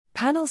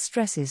Panel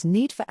stresses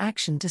need for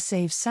action to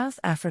save South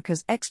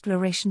Africa's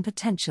exploration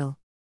potential.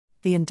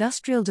 The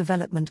Industrial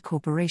Development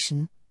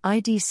Corporation,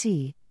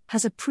 IDC,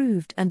 has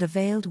approved and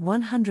availed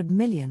R100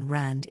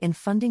 million in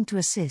funding to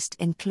assist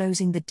in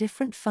closing the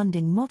different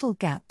funding model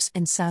gaps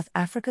in South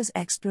Africa's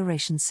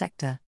exploration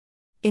sector.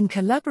 In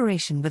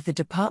collaboration with the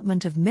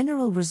Department of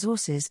Mineral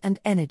Resources and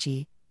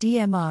Energy,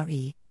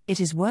 DMRE, it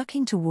is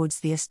working towards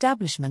the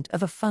establishment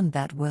of a fund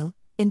that will,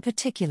 in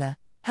particular,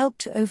 help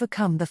to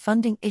overcome the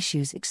funding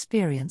issues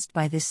experienced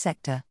by this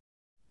sector.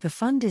 The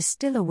fund is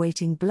still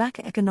awaiting Black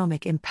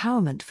Economic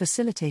Empowerment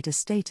Facilitator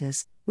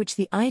status, which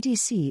the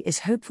IDC is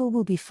hopeful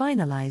will be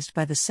finalised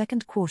by the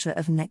second quarter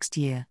of next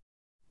year.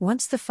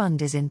 Once the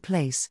fund is in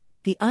place,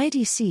 the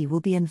IDC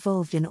will be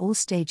involved in all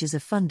stages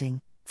of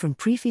funding, from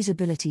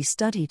prefeasibility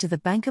study to the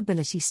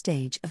bankability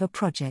stage of a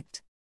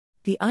project.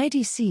 The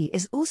IDC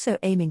is also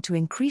aiming to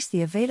increase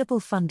the available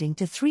funding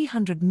to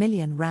R300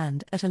 million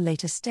at a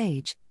later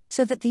stage,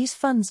 so that these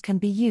funds can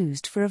be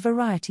used for a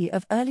variety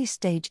of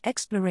early-stage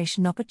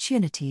exploration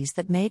opportunities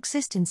that may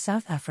exist in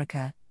South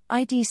Africa,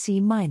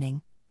 IDC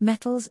Mining,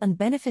 Metals and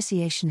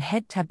Beneficiation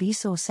head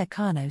Thabiso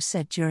Sekano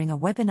said during a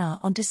webinar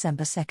on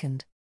December 2.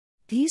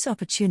 These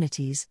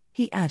opportunities,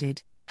 he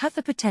added, have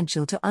the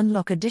potential to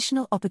unlock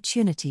additional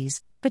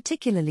opportunities,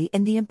 particularly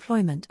in the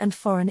employment and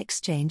foreign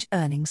exchange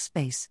earnings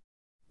space.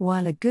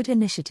 While a good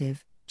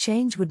initiative,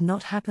 change would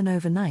not happen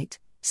overnight,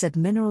 said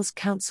Minerals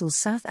Council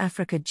South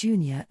Africa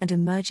Junior and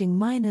Emerging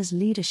Miners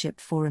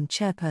Leadership Forum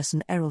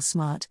chairperson Errol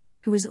Smart,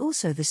 who is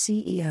also the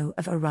CEO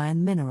of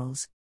Orion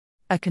Minerals.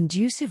 A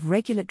conducive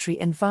regulatory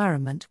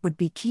environment would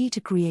be key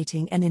to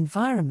creating an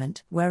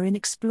environment wherein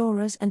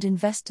explorers and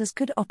investors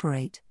could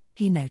operate,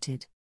 he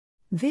noted.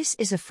 This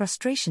is a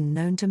frustration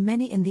known to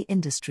many in the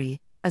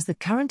industry, as the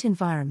current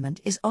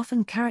environment is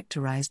often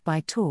characterized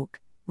by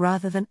talk,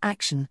 rather than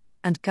action,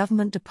 and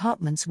government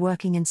departments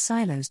working in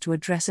silos to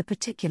address a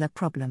particular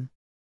problem.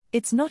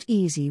 It's not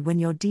easy when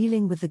you're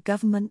dealing with the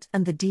government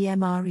and the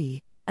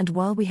DMRE, and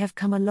while we have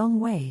come a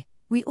long way,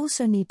 we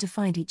also need to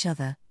find each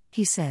other,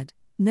 he said,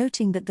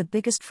 noting that the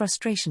biggest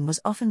frustration was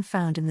often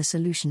found in the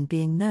solution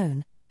being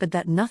known, but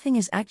that nothing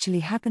is actually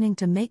happening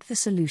to make the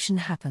solution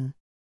happen.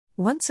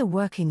 Once a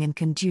working and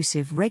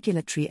conducive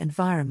regulatory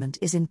environment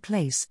is in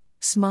place,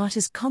 Smart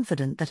is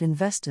confident that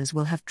investors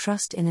will have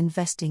trust in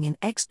investing in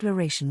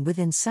exploration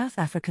within South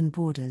African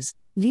borders,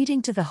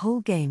 leading to the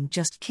whole game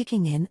just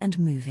kicking in and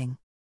moving.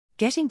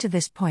 Getting to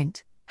this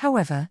point,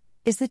 however,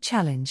 is the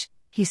challenge,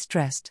 he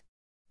stressed.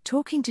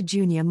 Talking to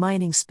junior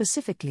mining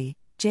specifically,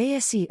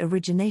 JSE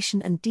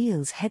Origination and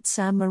Deals head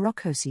Sam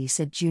Morokosi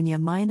said junior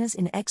miners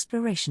in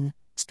exploration,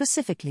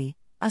 specifically,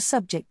 are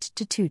subject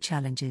to two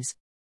challenges.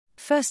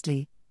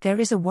 Firstly, there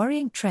is a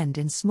worrying trend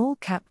in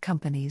small-cap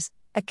companies,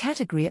 a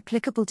category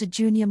applicable to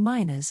junior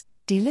miners,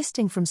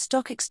 delisting from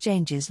stock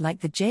exchanges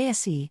like the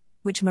JSE,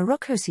 which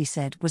Morokosi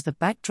said was the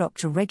backdrop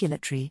to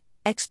regulatory,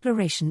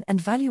 exploration and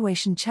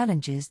valuation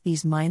challenges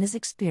these miners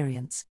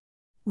experience.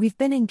 We've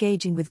been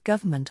engaging with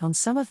government on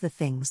some of the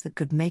things that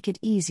could make it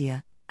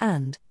easier,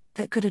 and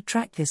that could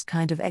attract this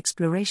kind of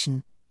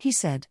exploration, he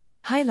said,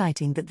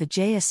 highlighting that the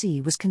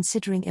JSE was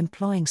considering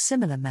employing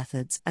similar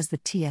methods as the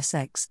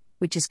TSX,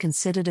 which is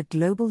considered a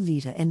global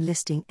leader in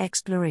listing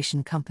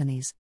exploration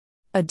companies.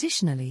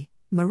 Additionally,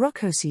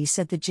 Morokosi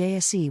said the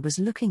JSE was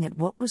looking at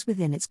what was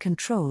within its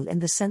control in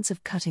the sense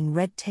of cutting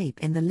red tape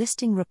in the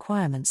listing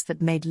requirements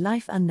that made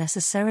life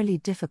unnecessarily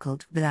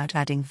difficult without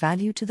adding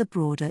value to the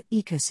broader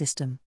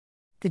ecosystem.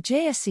 The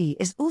JSE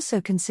is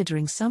also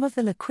considering some of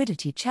the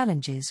liquidity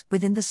challenges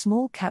within the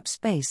small cap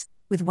space,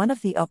 with one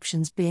of the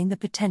options being the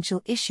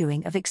potential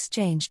issuing of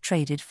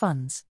exchange-traded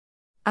funds.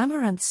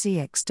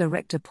 AmaranthCX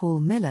Director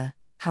Paul Miller,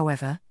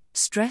 however,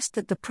 stressed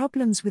that the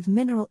problems with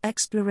mineral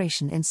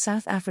exploration in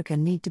South Africa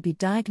need to be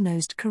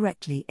diagnosed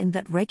correctly in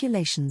that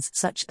regulations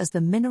such as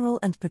the Mineral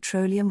and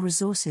Petroleum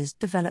Resources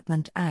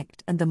Development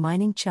Act and the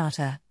Mining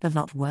Charter have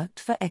not worked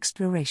for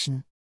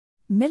exploration.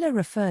 Miller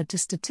referred to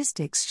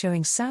statistics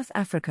showing South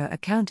Africa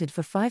accounted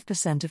for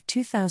 5% of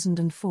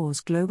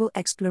 2004's global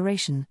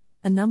exploration,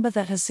 a number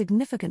that has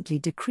significantly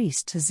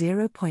decreased to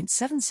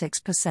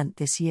 0.76%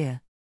 this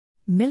year.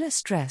 Miller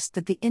stressed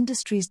that the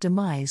industry's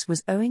demise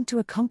was owing to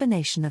a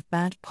combination of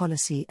bad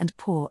policy and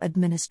poor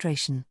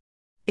administration.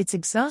 It's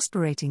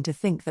exasperating to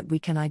think that we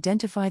can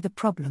identify the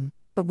problem,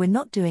 but we're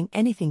not doing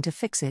anything to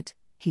fix it,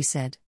 he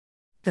said.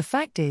 The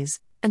fact is,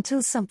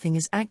 until something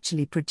is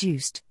actually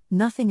produced,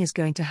 nothing is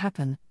going to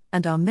happen,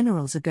 and our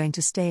minerals are going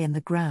to stay in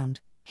the ground,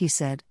 he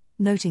said,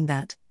 noting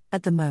that,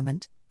 at the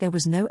moment, there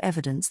was no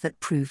evidence that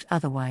proved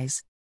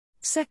otherwise.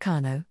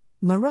 Sekano,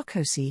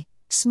 Morokosi,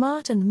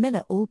 Smart and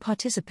Miller all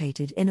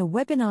participated in a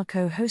webinar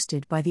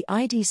co-hosted by the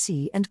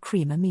IDC and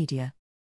Creamer Media.